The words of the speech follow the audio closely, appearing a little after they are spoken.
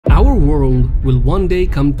Our world will one day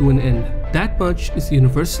come to an end. That much is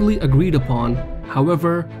universally agreed upon.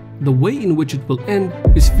 However, the way in which it will end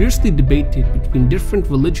is fiercely debated between different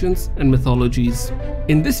religions and mythologies.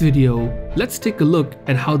 In this video, let's take a look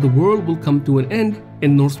at how the world will come to an end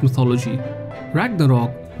in Norse mythology.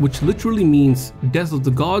 Ragnarok, which literally means death of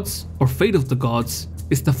the gods or fate of the gods,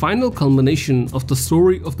 is the final culmination of the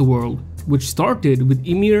story of the world, which started with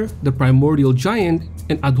Ymir, the primordial giant,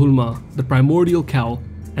 and Adhulma, the primordial cow,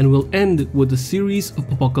 and will end with a series of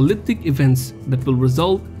apocalyptic events that will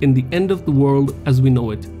result in the end of the world as we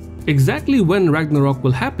know it. Exactly when Ragnarok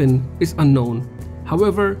will happen is unknown.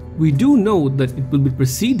 However, we do know that it will be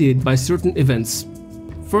preceded by certain events.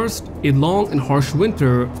 First, a long and harsh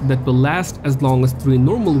winter that will last as long as 3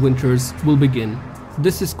 normal winters will begin.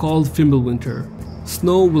 This is called Fimbulwinter.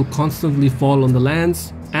 Snow will constantly fall on the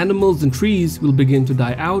lands, animals and trees will begin to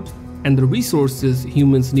die out, and the resources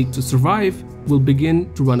humans need to survive will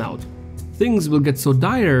begin to run out. Things will get so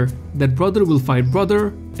dire that brother will fight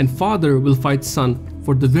brother and father will fight son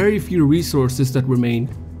for the very few resources that remain.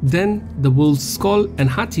 Then the wolves Skoll and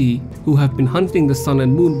Hati, who have been hunting the sun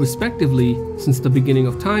and moon respectively since the beginning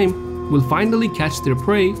of time, will finally catch their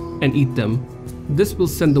prey and eat them. This will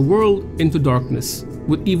send the world into darkness,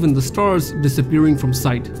 with even the stars disappearing from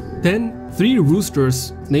sight. Then 3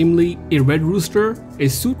 roosters, namely a red rooster, a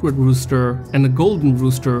soot-red rooster, and a golden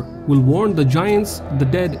rooster, will warn the giants, the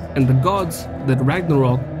dead, and the gods that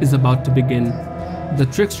Ragnarok is about to begin. The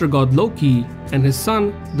trickster god Loki and his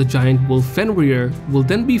son, the giant wolf Fenrir, will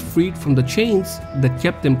then be freed from the chains that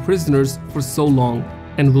kept them prisoners for so long,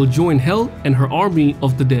 and will join Hel and her army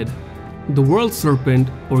of the dead. The world serpent,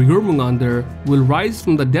 or Jormungandr, will rise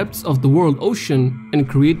from the depths of the world ocean and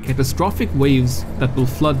create catastrophic waves that will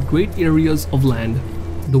flood great areas of land.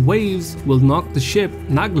 The waves will knock the ship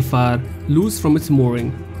Naglfar loose from its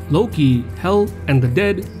mooring. Loki, Hel, and the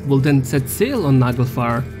dead will then set sail on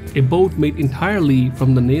Naglfar, a boat made entirely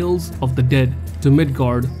from the nails of the dead, to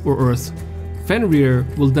Midgard or Earth. Fenrir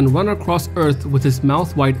will then run across Earth with his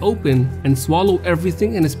mouth wide open and swallow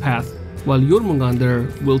everything in his path, while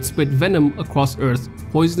Jormungandr will spit venom across Earth,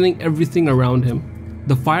 poisoning everything around him.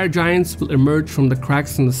 The fire giants will emerge from the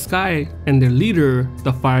cracks in the sky, and their leader,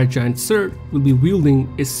 the fire giant Surt, will be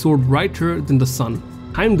wielding a sword brighter than the sun.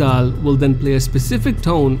 Heimdall will then play a specific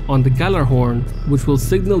tone on the Galarhorn, which will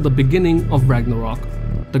signal the beginning of Ragnarok.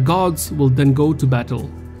 The gods will then go to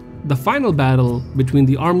battle. The final battle between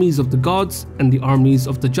the armies of the gods and the armies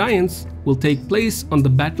of the giants will take place on the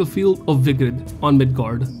battlefield of Vigrid on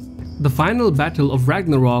Midgard. The final battle of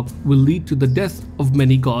Ragnarok will lead to the death of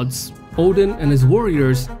many gods. Odin and his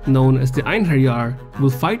warriors, known as the Einherjar, will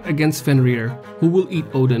fight against Fenrir, who will eat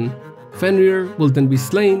Odin. Fenrir will then be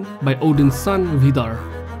slain by Odin's son Vidar.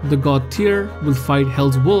 The god Tyr will fight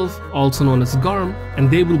Hel's wolf, also known as Garm, and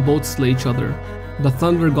they will both slay each other. The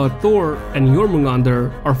thunder god Thor and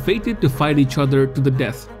Jormungandr are fated to fight each other to the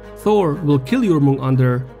death. Thor will kill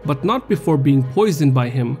Jormungandr, but not before being poisoned by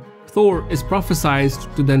him. Thor is prophesied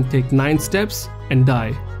to then take 9 steps and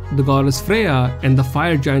die. The goddess Freya and the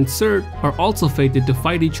fire giant Surt are also fated to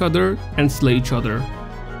fight each other and slay each other.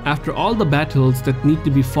 After all the battles that need to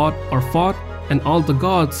be fought are fought, and all the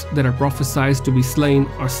gods that are prophesied to be slain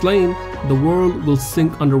are slain, the world will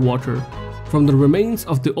sink underwater. From the remains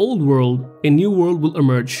of the old world, a new world will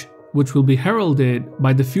emerge, which will be heralded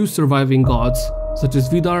by the few surviving gods, such as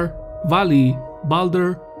Vidar, Vali,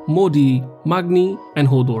 Balder, Modi, Magni, and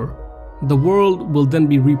Hodor. The world will then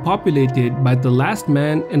be repopulated by the last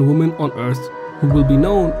man and woman on Earth, who will be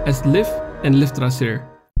known as Lif and Liftrasir.